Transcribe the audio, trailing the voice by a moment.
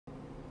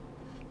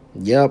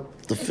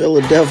Yep, the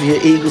Philadelphia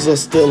Eagles are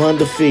still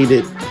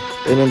undefeated.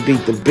 They done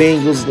beat the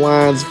Bengals,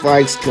 Lions,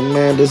 Vikes,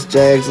 Commanders,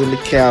 Jags, and the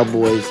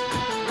Cowboys.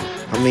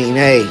 I mean,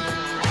 hey,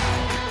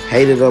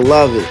 hate it or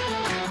love it,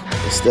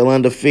 they're still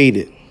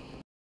undefeated.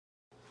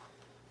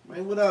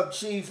 Man, what up,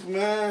 Chief,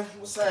 man?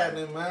 What's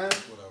happening, man?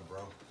 What up,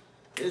 bro?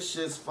 This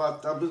shit's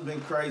fucked up. It's been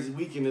crazy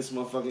week in this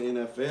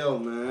motherfucking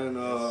NFL, man.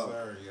 Yes,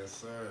 sir. Yes,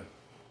 sir.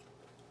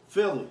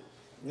 Philly.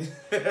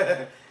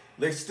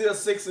 They still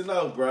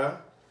 6-0, bruh.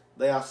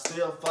 They are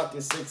still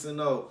fucking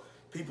 6-0.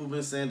 People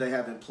been saying they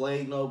haven't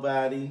played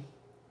nobody.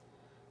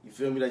 You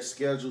feel me? They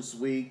schedule's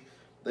weak.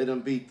 They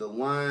done beat the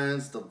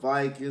Lions, the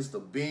Vikings,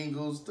 the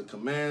Bengals, the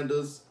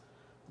Commanders,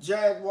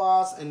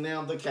 Jaguars, and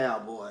now the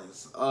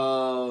Cowboys.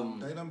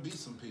 They done beat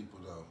some people,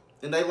 though.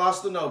 And they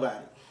lost to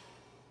nobody.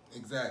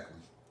 Exactly.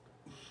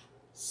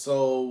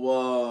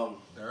 So,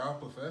 they're all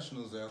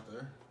professionals out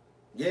there.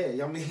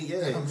 yeah, I mean,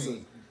 yeah.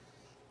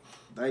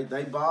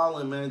 They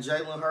balling, man.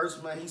 Jalen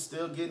Hurts, man, he's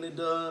still getting it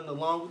done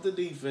along with the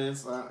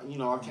defense. I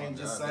can't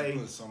just say. They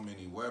put so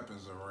many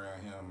weapons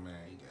around him, man.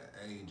 He got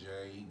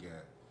AJ, he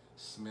got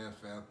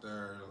Smith out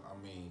there.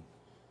 I mean,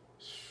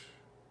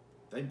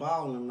 they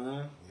balling,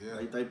 man.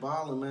 Yeah. They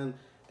balling, man.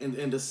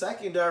 And the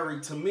secondary,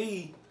 to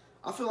me,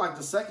 I feel like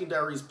the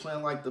secondary is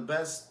playing like the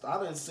best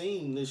I done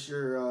seen this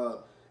year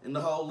in the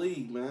whole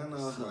league, man.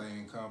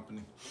 Slaying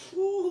company.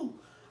 Woo.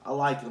 I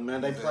like them,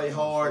 man. They play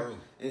hard,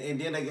 and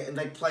then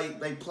they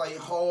play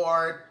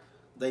hard.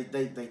 They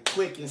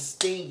quick and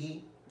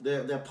stingy.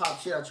 They pop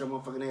shit out your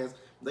motherfucking ass.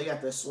 They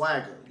got that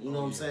swagger. You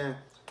know what I'm saying?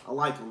 I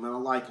like them, man. I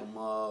like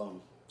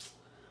them.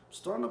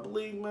 Starting to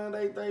believe, man.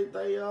 They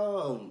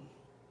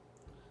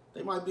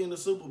might be in the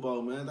Super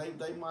Bowl, man.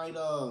 They might.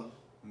 I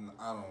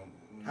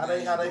don't. How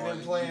they been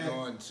playing? You're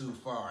going too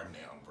far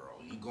now, bro.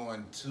 You're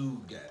going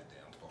too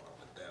goddamn far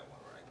with that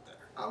one right there.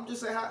 I'm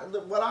just saying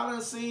what I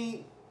done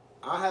seen.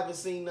 I haven't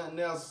seen nothing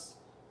else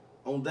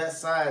on that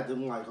side that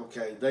I'm like,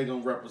 okay, they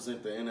gonna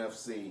represent the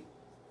NFC.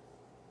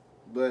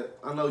 But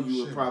I know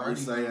you would probably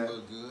Brady say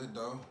look good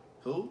though.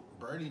 Who?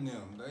 Brady and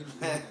them. They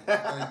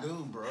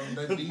do, bro.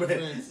 That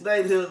defense.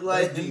 They look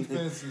like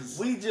defenses.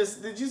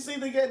 Did you see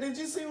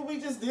what we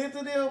just did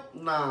to them?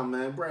 Nah,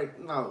 man.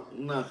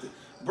 Nothing.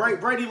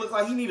 Brady looked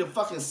like he need a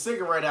fucking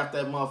cigarette out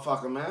that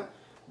motherfucker, man.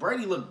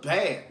 Brady looked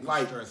bad. He's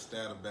like stressed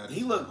out about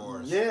he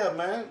looked. Yeah,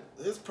 man.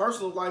 His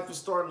personal life is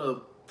starting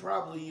to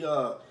probably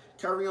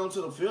carry on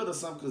to the field or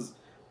something,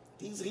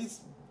 because he's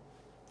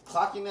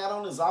clocking out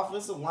on his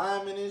offensive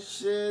lineman and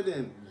shit,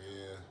 and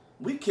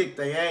we kicked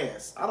their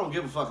ass. I don't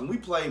give a fucking. We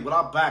played with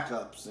our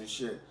backups and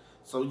shit.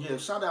 So yeah,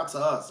 shout out to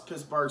us,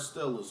 Pittsburgh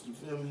Steelers. You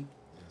feel me?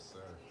 Yes, sir.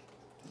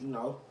 You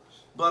know,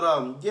 but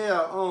I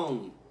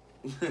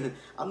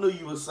knew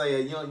you would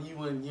say it. You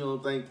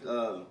don't think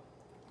the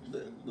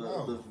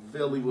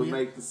Philly would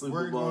make the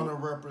Super Bowl. We're gonna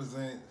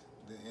represent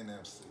the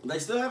NFC. They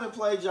still haven't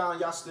played y'all.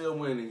 Y'all still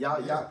winning.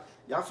 Y'all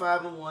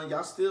 5-1.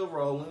 Y'all still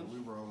rolling. We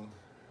rolling.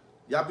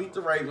 Y'all beat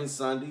the Ravens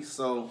Sunday,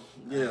 so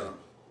yeah.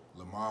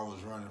 Lamar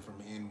was running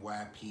from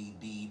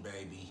NYPD,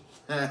 baby.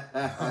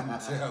 I'm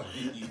telling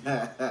you, he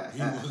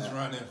was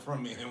running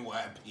from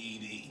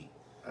NYPD.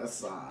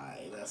 That's all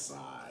right,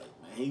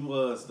 man. He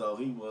was though.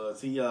 He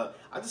was.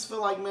 I just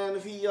feel like, man,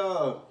 if he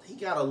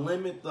gotta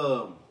limit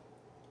the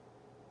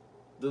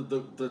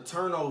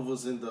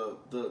turnovers and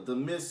the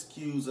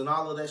miscues and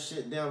all of that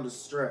shit down the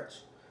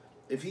stretch.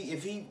 If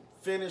he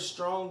finished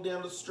strong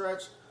down the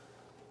stretch,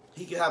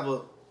 he could have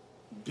a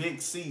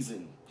big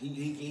season.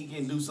 He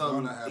can do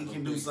something. He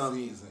can do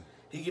something.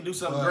 He can do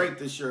something great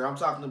this year. I'm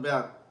talking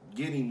about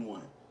getting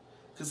one,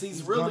 because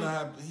he's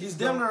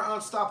damn near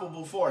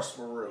unstoppable force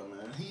for real,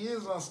 man. He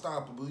is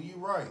unstoppable. You're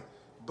right,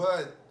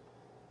 but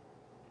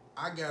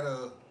I got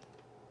a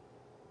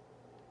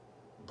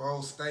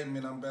bold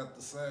statement I'm about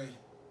to say.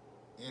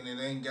 And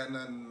it ain't got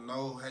nothing,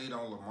 no hate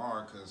on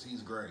Lamar, because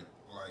he's great.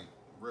 Like,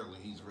 really,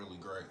 he's really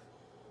great.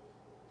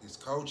 His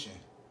coaching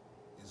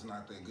is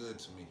not that good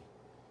to me.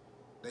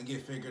 They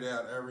get figured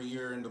out every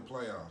year in the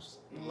playoffs.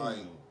 Like,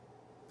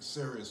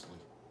 seriously.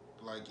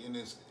 Like,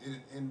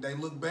 and they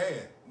look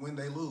bad when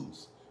they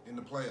lose in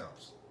the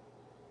playoffs.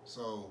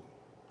 So,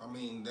 I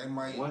mean, they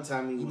might. One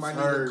time he might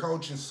hurt, need a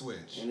coaching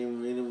switch. And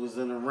it was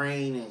in the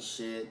rain and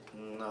shit.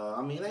 No,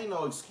 I mean, ain't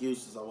no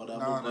excuses or whatever.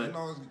 No, ain't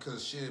no,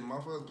 because shit,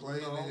 motherfuckers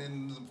playing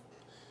in the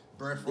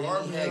Brett Favre.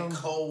 Then he had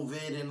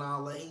COVID and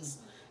all that. He's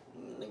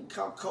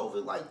caught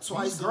COVID like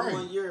twice in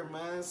 1 year,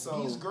 man.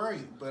 So he's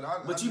great, but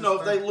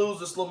if they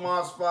lose, it's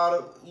Lamar's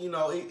fault.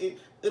 It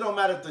don't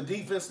matter if the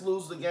defense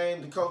lose the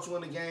game, the coach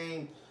win the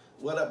game,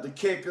 what up, the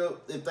kicker.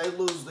 If they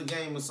lose the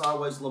game, it's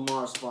always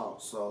Lamar's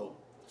fault. So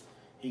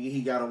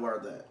he got to wear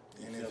that.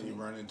 And if he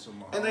run into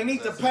Mahomes, and they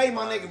need to pay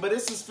my nigga, but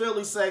this is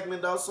Philly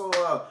segment though. So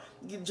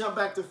you jump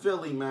back to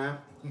Philly, man.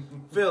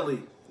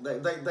 Philly, they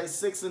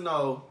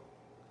 6-0.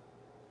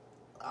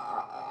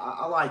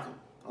 I like them.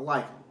 I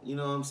like them. You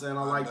know what I'm saying?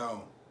 I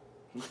don't.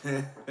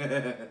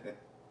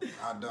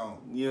 I don't.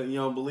 You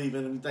don't believe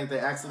in them? You think they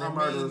accident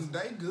murderers?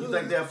 They good. You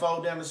think they'll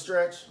fall down the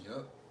stretch?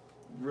 Yep.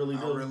 Really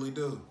do. I really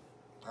do.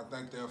 I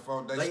think they'll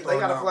fall. They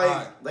gotta play.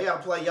 High. They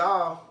gotta play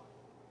y'all.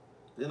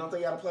 Then don't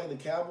they got to play the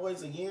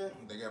Cowboys again?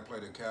 They got to play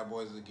the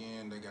Cowboys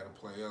again. They got to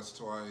play us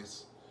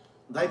twice.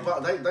 They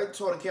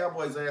tore the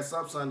Cowboys' ass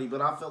up Sunday,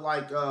 but I feel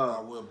like I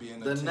will be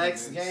in the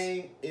next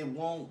game, it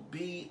won't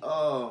be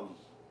the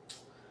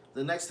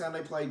next time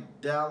they play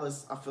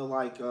Dallas, I feel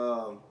like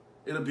it'll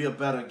be a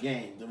better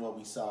game than what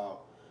we saw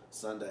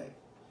Sunday.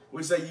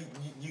 We say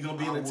you gonna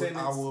be in attendance?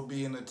 I will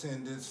be in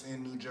attendance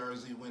in New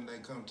Jersey when they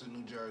come to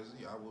New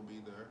Jersey. I will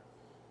be there.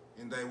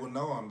 And they will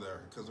know I'm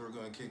there because we're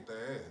going to kick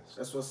their ass.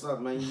 That's what's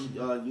up, man.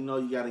 You know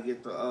you got to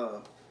get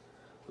the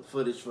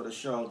footage for the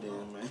show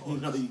then, man. You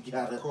know you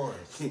got to. Of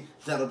course.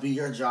 That'll be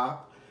your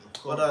job. Of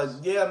course.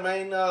 But, yeah,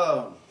 man,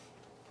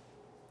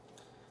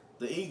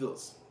 the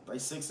Eagles, they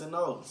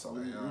 6-0. So,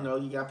 you know,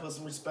 you got to put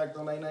some respect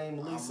on their name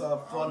at least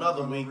for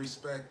another week.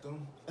 Respect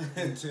them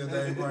until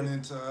they run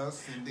into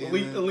us. And then,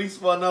 at least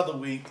for another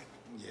week.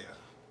 Yeah.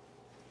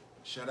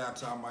 Shout out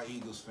to all my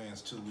Eagles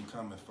fans, too. We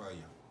coming for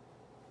you.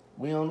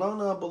 We don't know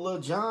nothing but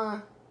Lil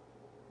John.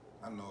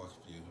 I know a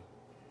few.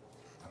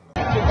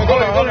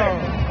 Hold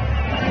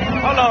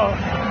on.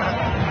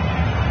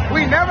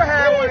 We never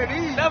had one of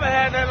these. Never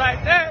had nothing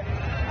like that.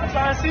 I'm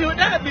trying to see what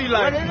that be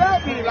like. What did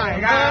that be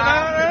like?